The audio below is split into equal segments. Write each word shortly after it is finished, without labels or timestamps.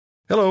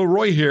Hello,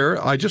 Roy here.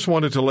 I just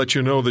wanted to let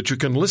you know that you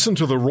can listen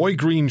to The Roy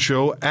Green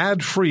Show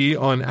ad-free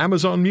on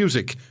Amazon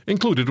Music,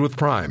 included with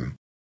Prime.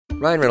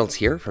 Ryan Reynolds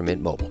here from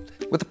Mint Mobile.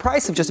 With the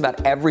price of just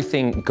about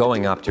everything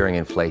going up during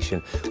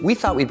inflation, we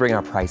thought we'd bring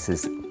our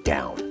prices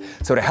down.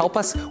 So to help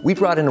us, we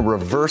brought in a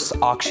reverse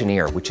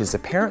auctioneer, which is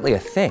apparently a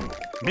thing.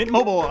 Mint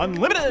Mobile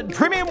Unlimited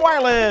Premium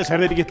Wireless. How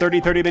to get 30,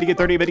 30, bit to get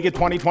 30, bit to get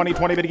 20, 20,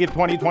 20, bit to get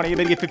 20, 20,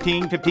 bit to get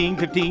 15, 15,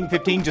 15,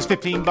 15, just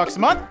 $15 a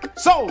month?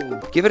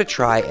 Sold! Give it a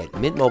try at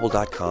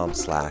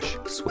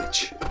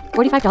mintmobile.com/switch.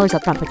 $45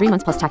 up front for 3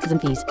 months plus taxes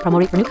and fees. Promo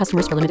rate for new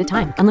customers for limited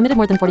time. Unlimited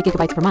more than 40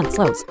 gigabytes per month.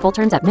 Slows full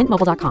terms at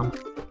mintmobile.com.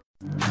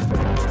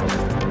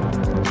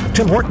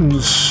 Tim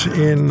Hortons,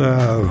 in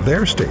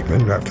their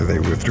statement after they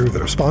withdrew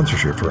their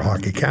sponsorship for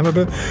Hockey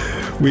Canada,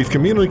 we've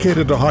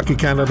communicated to Hockey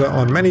Canada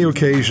on many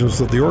occasions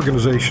that the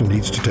organization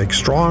needs to take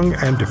strong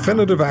and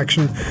definitive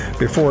action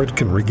before it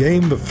can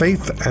regain the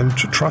faith and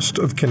trust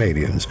of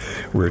Canadians.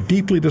 We're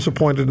deeply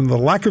disappointed in the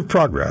lack of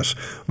progress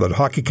that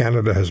Hockey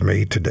Canada has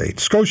made to date.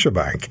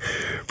 Scotiabank.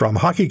 From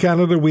Hockey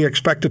Canada, we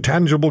expect a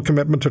tangible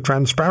commitment to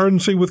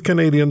transparency with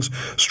Canadians,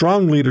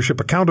 strong leadership,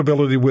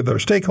 accountability with our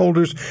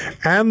stakeholders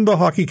and the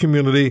hockey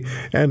community,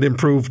 and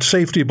improved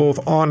safety both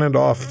on and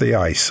off the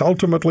ice.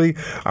 Ultimately,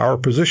 our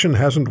position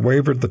hasn't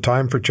wavered. The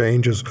time for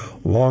change is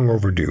long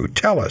overdue.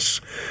 Tell us.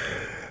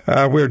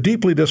 We're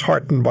deeply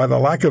disheartened by the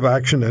lack of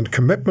action and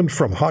commitment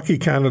from Hockey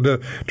Canada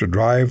to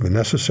drive the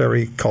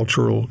necessary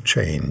cultural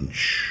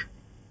change.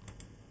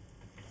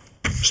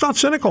 It's not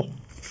cynical,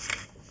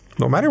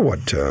 no matter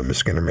what Ms.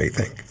 Skinner may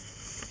think.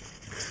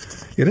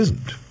 It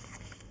isn't.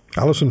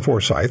 Alison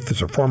Forsyth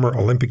is a former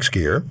Olympic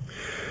skier,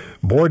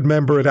 board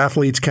member at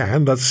Athletes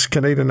Can, that's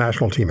Canadian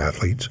National Team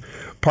Athletes,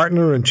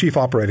 partner and chief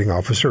operating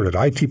officer at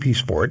ITP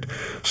Sport,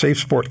 Safe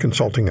Sport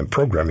Consulting and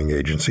Programming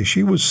Agency.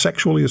 She was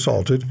sexually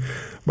assaulted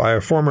by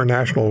a former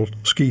national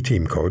ski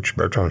team coach,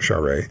 Bertrand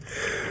Charret,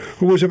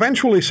 who was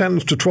eventually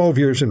sentenced to 12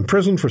 years in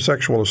prison for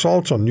sexual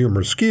assaults on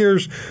numerous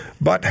skiers,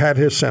 but had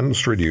his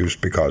sentence reduced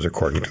because,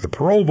 according to the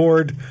parole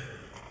board,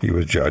 he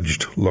was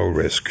judged low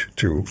risk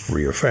to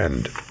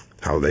reoffend.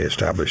 How they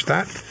established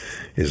that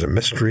is a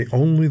mystery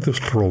only the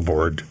parole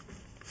board.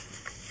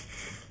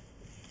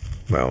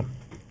 Well,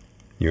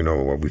 you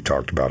know what we've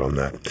talked about on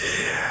that.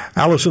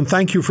 Alison,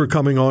 thank you for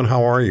coming on.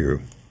 How are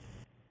you?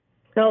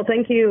 Oh,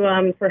 thank you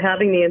for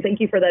having me, and thank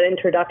you for that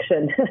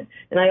introduction.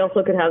 And I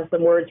also could have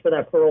some words for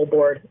that parole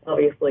board,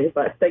 obviously,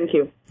 but thank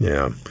you.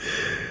 Yeah.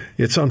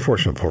 It's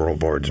unfortunate parole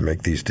boards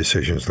make these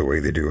decisions the way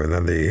they do, and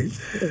then they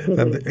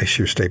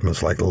issue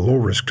statements like low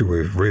risk to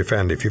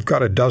reoffend. If you've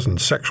got a dozen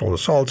sexual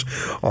assaults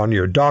on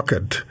your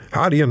docket,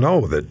 how do you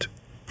know that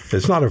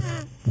it's not a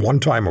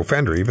one-time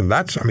offender? Even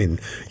that's, I mean,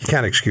 you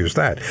can't excuse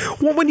that.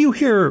 Well, when you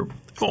hear,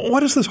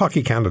 what is this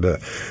Hockey Canada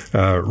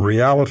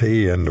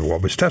reality and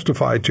what was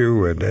testified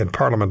to in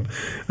Parliament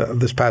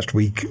this past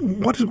week,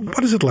 what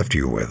has it left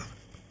you with?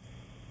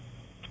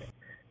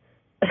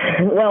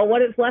 Well,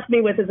 what it's left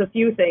me with is a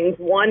few things.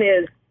 One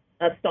is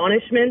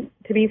astonishment,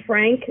 to be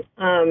frank,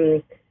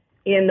 in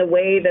the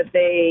way that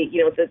they,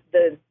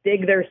 the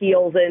dig their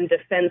heels in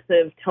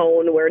defensive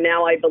tone, where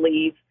now I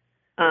believe,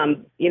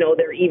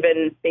 they're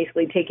even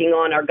basically taking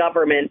on our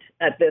government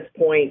at this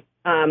point.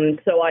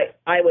 So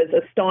I was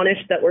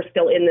astonished that we're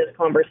still in this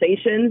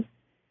conversation.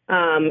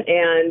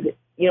 And,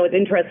 it's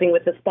interesting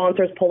with the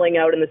sponsors pulling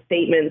out in the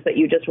statements that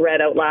you just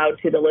read out loud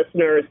to the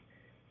listeners.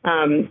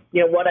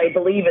 What I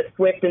believe is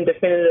swift and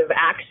definitive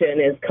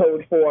action is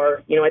code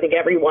for, I think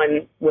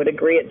everyone would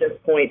agree at this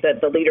point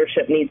that the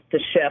leadership needs to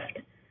shift.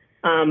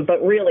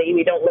 But really,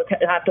 we don't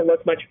have to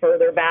look much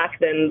further back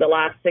than the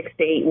last 6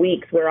 to 8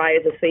 weeks, where I,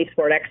 as a safe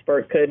sport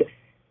expert, could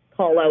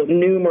call out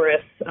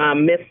numerous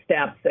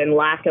missteps and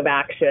lack of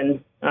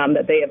action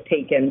that they have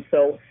taken.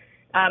 So,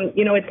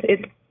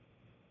 it's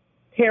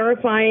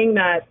terrifying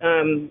that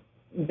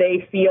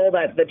they feel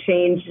that the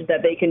change,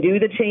 that they can do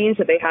the change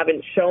that they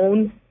haven't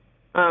shown.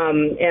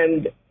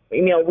 And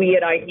we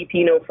at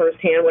ITP know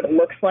firsthand what it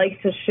looks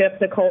like to shift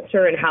the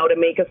culture and how to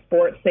make a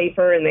sport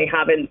safer, and they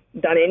haven't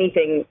done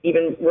anything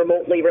even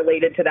remotely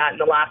related to that in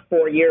the last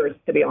 4 years,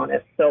 to be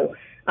honest. So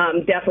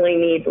definitely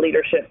need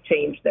leadership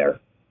change there.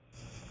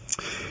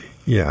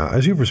 Yeah,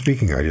 as you were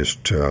speaking, I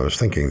was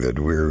thinking that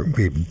we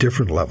have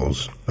different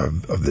levels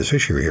of this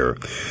issue here.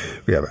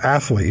 We have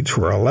athletes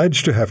who are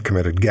alleged to have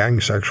committed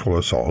gang sexual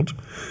assault,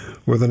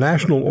 with a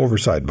national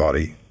oversight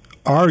body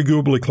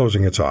arguably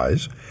closing its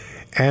eyes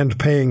and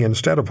paying,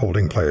 instead of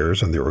holding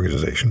players and the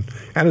organization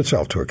and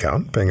itself to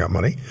account, paying out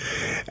money.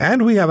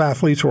 And we have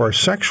athletes who are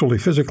sexually,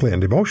 physically,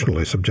 and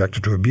emotionally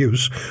subjected to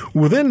abuse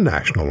within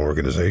national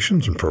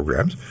organizations and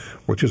programs,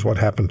 which is what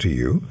happened to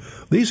you.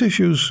 These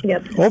issues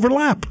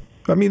overlap.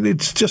 I mean,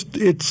 it's just,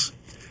 it's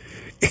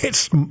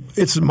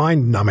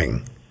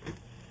mind-numbing.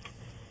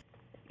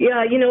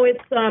 Yeah,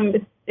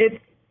 it's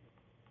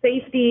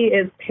safety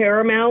is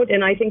paramount,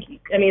 and I think,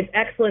 it's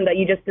excellent that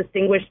you just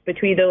distinguished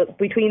between those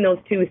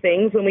two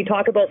things. When we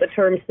talk about the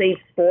term safe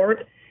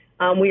sport,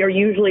 we are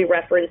usually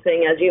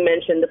referencing, as you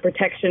mentioned, the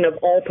protection of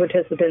all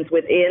participants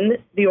within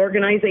the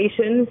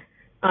organization.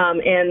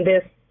 And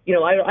this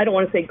I don't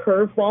want to say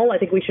curveball. I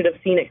think we should have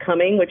seen it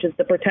coming, which is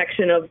the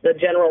protection of the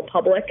general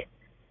public.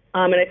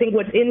 And I think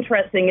what's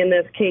interesting in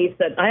this case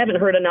that I haven't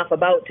heard enough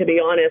about, to be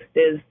honest,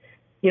 is,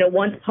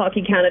 once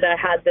Hockey Canada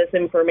had this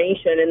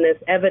information and this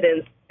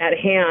evidence at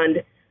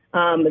hand,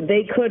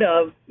 they could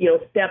have,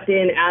 stepped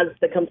in as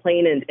the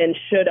complainant and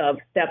should have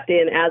stepped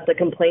in as the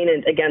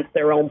complainant against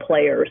their own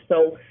players.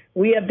 So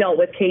we have dealt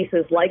with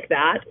cases like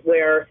that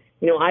where,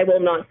 I will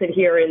not sit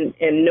here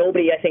and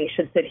nobody, I think,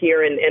 should sit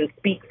here and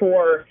speak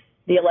for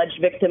the alleged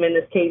victim in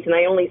this case. And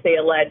I only say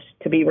alleged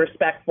to be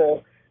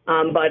respectful.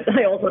 But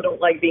I also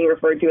don't like being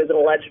referred to as an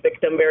alleged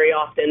victim very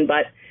often.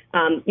 But,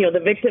 the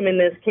victim in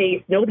this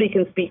case, nobody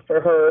can speak for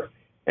her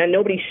and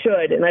nobody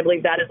should. And I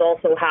believe that has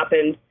also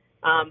happened.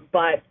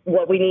 But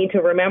what we need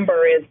to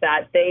remember is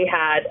that they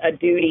had a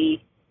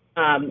duty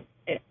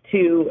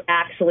to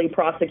actually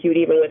prosecute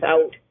even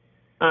without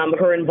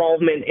her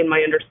involvement, in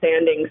my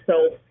understanding.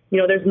 So,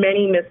 there's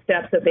many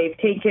missteps that they've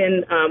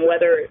taken,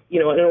 whether,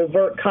 an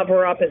overt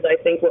cover-up is, I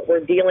think, what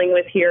we're dealing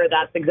with here.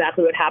 That's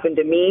exactly what happened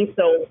to me.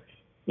 So,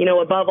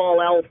 above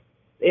all else,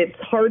 it's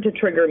hard to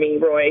trigger me,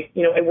 Roy.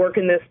 I work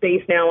in this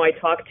space now. I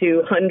talk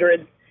to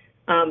hundreds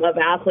of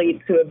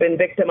athletes who have been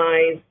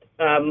victimized.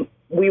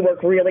 We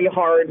work really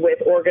hard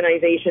with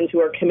organizations who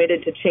are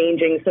committed to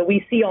changing. So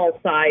we see all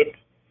sides,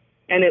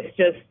 and it's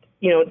just,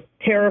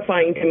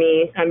 terrifying to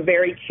me. I'm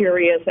very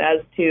curious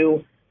as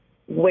to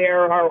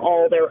where are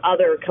all their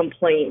other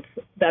complaints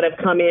that have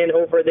come in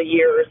over the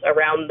years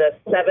around the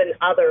 7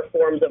 other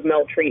forms of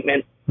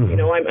maltreatment.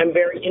 Mm-hmm. I'm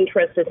very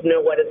interested to know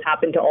what has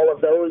happened to all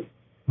of those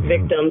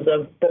victims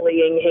of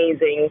bullying,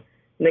 hazing,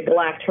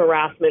 neglect,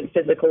 harassment,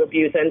 physical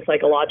abuse, and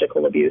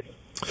psychological abuse.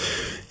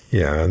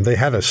 Yeah, and they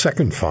had a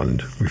second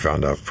fund, we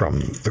found out from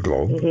the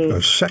Globe,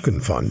 a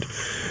second fund.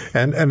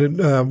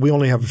 And we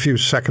only have a few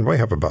seconds. We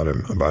have about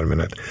a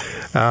minute.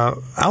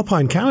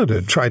 Alpine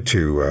Canada tried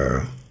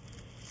to,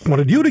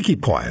 wanted you to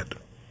keep quiet.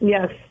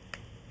 Yes.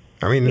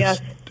 I mean,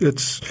 yes.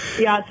 it's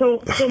yeah.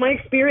 So my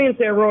experience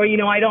there, Roy,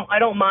 I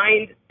don't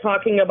mind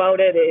talking about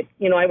it.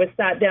 I was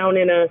sat down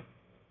in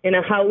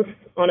a house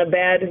on a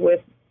bed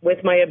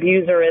with my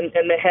abuser and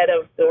the head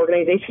of the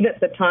organization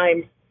at the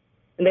time.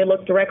 And they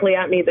looked directly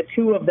at me, the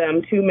two of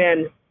them, 2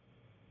 men,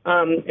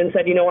 and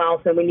said,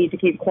 Alison, we need to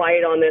keep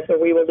quiet on this or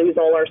we will lose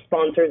all our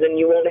sponsors and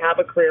you won't have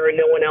a career and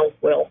no one else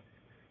will.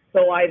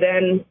 So I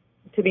then,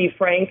 to be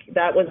frank,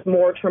 that was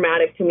more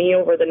traumatic to me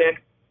over the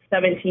next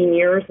 17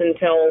 years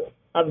until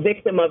a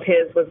victim of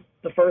his was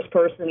the first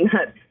person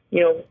that,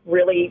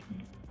 really,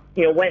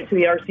 went to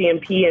the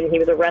RCMP and he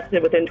was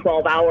arrested within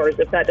 12 hours.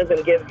 If that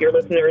doesn't give your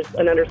listeners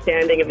an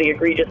understanding of the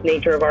egregious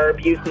nature of our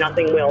abuse,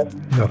 nothing will.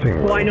 Nothing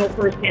will. So I know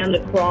firsthand the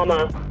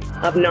trauma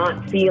of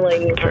not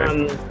feeling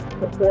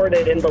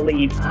supported and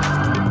believed.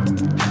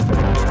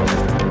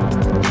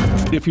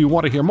 If you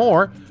want to hear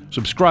more,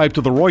 subscribe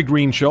to The Roy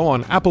Green Show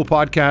on Apple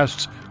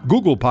Podcasts,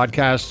 Google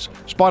Podcasts,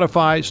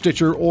 Spotify,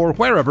 Stitcher, or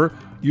wherever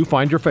you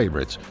find your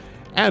favorites.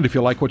 And if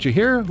you like what you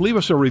hear, leave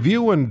us a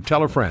review and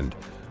tell a friend.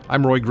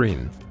 I'm Roy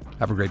Green.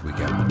 Have a great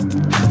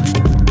weekend.